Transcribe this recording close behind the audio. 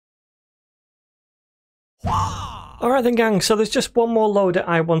Alright then gang, so there's just one more loader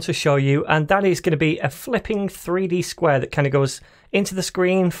I want to show you, and that is going to be a flipping 3D square that kind of goes into the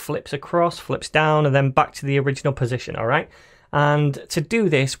screen, flips across, flips down, and then back to the original position, alright? And to do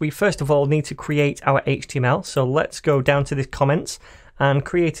this, we first of all need to create our HTML, so let's go down to the comments and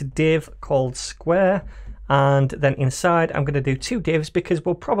create a div called square, and then inside I'm going to do two divs because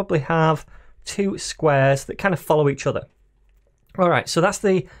we'll probably have two squares that kind of follow each other. Alright, so that's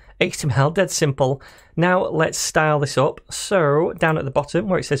the HTML, dead simple. Now let's style this up. So down at the bottom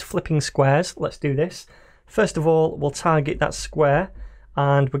where it says flipping squares, let's do this. First of all, we'll target that square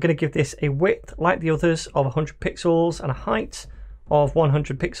and we're going to give this a width like the others of 100 pixels and a height of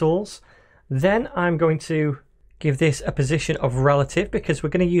 100 pixels. Then I'm going to give this a position of relative because we're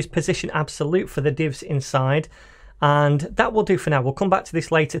going to use position absolute for the divs inside, and that will do for now. We'll come back to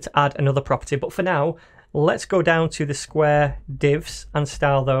this later to add another property, but for now let's go down to the square divs and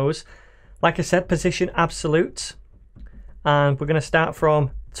style those. Like I said, position absolute, and we're going to start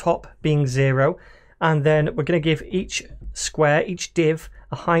from top being 0, and then we're going to give each square, each div,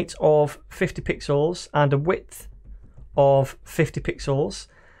 a height of 50 pixels and a width of 50 pixels.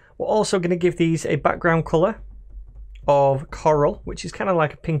 We're also going to give these a background color of coral, which is kind of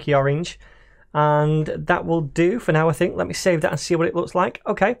like a pinky orange, and that will do for now, I think. Let me save that and see what it looks like.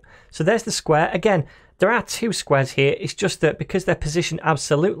 Okay, so there's the square. Again, there are two squares here. It's just that because they're positioned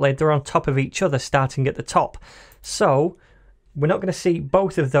absolutely, they're on top of each other starting at the top. So we're not going to see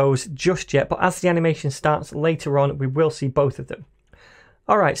both of those just yet, but as the animation starts later on, we will see both of them.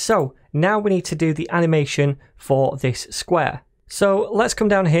 Alright, so now we need to do the animation for this square. So let's come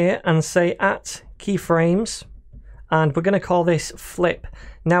down here and say at keyframes, and we're going to call this flip.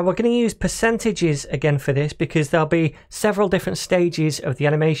 Now we're going to use percentages again for this because there'll be several different stages of the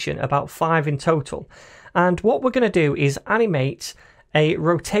animation, about 5 in total. And what we're going to do is animate a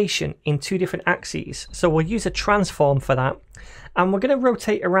rotation in 2 different axes. So we'll use a transform for that. And we're going to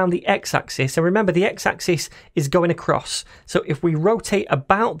rotate around the x-axis. And remember, the x-axis is going across. So if we rotate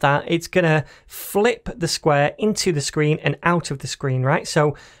about that, it's going to flip the square into the screen and out of the screen, right?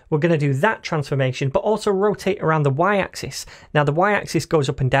 So we're going to do that transformation, but also rotate around the y-axis. Now the y-axis goes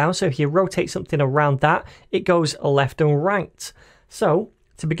up and down. So if you rotate something around that, it goes left and right. So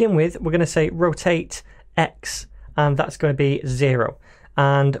to begin with, we're going to say rotate x, and that's going to be 0.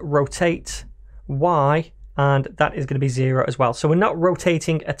 And rotate y, and that is going to be 0 as well. So we're not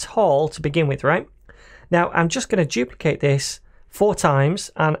rotating at all to begin with, right? Now I'm just going to duplicate this 4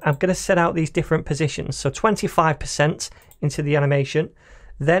 times, and I'm going to set out these different positions. So 25% into the animation,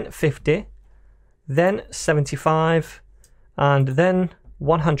 then 50, then 75, and then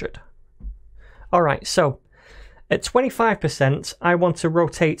 100. Alright, so at 25%, I want to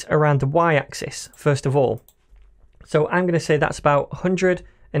rotate around the y-axis first of all. So I'm going to say that's about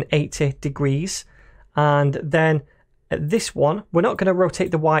 180 degrees. And then at this one, we're not going to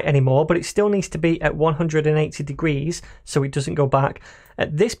rotate the y anymore, but it still needs to be at 180 degrees so it doesn't go back.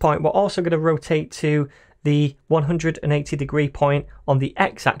 At this point, we're also going to rotate to the 180 degree point on the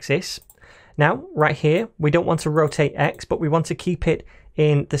x-axis. Now, right here, we don't want to rotate x, but we want to keep it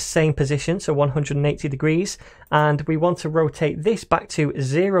in the same position, so 180 degrees. And we want to rotate this back to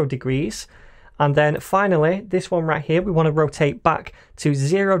 0 degrees. And then finally, this one right here, we want to rotate back to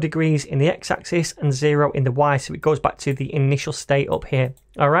 0 degrees in the x-axis and 0 in the y, so it goes back to the initial state up here.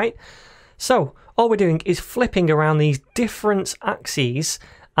 All right. So all we're doing is flipping around these different axes,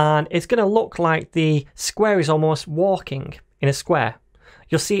 and it's going to look like the square is almost walking in a square.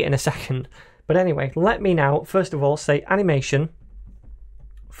 You'll see it in a second. But anyway, let me now, first of all, say animation,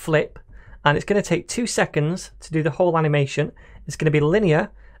 flip, and it's going to take 2 seconds to do the whole animation. It's going to be linear,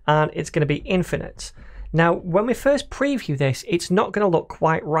 and it's going to be infinite. Now, when we first preview this, it's not going to look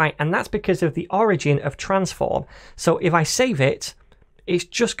quite right, and that's because of the origin of transform. So if I save it, it's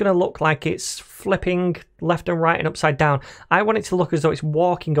just going to look like it's flipping left and right and upside down. I want it to look as though it's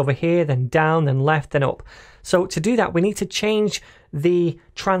walking over here, then down, then left, then up. So to do that, we need to change the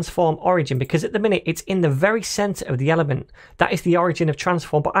transform origin, because at the minute it's in the very center of the element. That is the origin of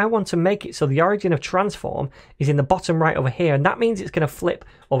transform, but I want to make it so the origin of transform is in the bottom right over here, and that means it's going to flip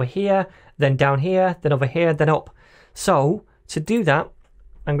over here, then down here, then over here, then up. So to do that,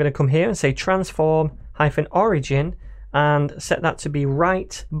 I'm going to come here and say transform hyphen origin and set that to be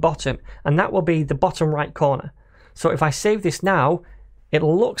right bottom, and that will be the bottom right corner. So if I save this now, it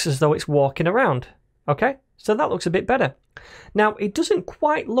looks as though it's walking around. Okay, so that looks a bit better. Now it doesn't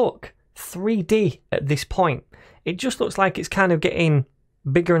quite look 3D at this point. It just looks like it's kind of getting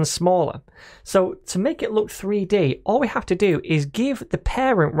bigger and smaller. So to make it look 3D, all we have to do is give the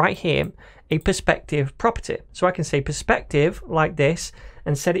parent right here a perspective property. So I can say perspective like this,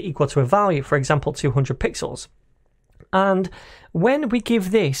 and set it equal to a value, for example 200 pixels. And when we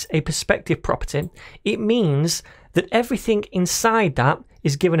give this a perspective property, it means that everything inside that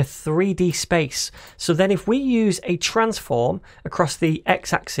is given a 3D space. So then if we use a transform across the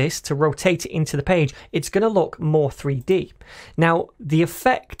x-axis to rotate it into the page, it's going to look more 3D. Now, the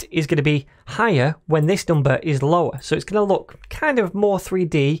effect is going to be higher when this number is lower. So it's going to look kind of more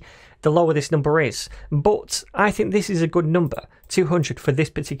 3D the lower this number is. But I think this is a good number, 200 for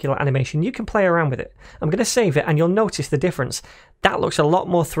this particular animation. You can play around with it. I'm going to save it and you'll notice the difference. That looks a lot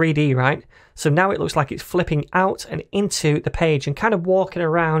more 3D, right? So now it looks like it's flipping out and into the page and kind of walking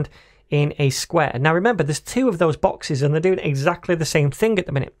around in a square. Now remember, there's two of those boxes and they're doing exactly the same thing at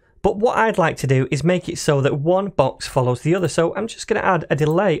the minute. But what I'd like to do is make it so that one box follows the other. So I'm just going to add a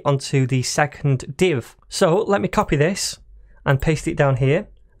delay onto the second div. So let me copy this and paste it down here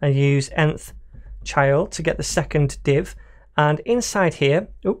and use nth child to get the second div. And inside here,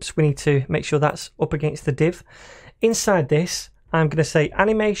 oops, we need to make sure that's up against the div. Inside this, I'm going to say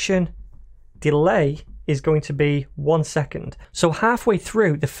animation delay is going to be 1 second. So halfway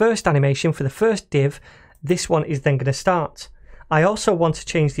through the first animation for the first div, this one is then going to start. I also want to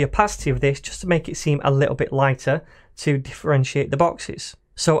change the opacity of this just to make it seem a little bit lighter to differentiate the boxes.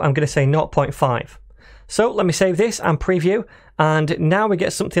 So I'm going to say 0.5. So let me save this and preview, and now we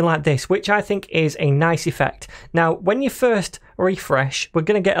get something like this, which I think is a nice effect. Now, when you first refresh, we're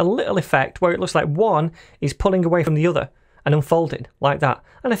going to get a little effect where it looks like one is pulling away from the other and unfolding like that.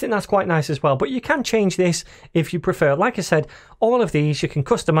 And I think that's quite nice as well. But you can change this if you prefer. Like I said, all of these you can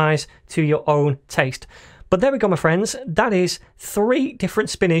customize to your own taste. But there we go, my friends. That is 3 different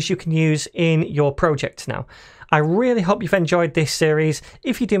spinners you can use in your project now. I really hope you've enjoyed this series.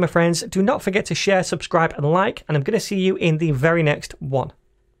 If you do, my friends, do not forget to share, subscribe, and like, and I'm going to see you in the very next one.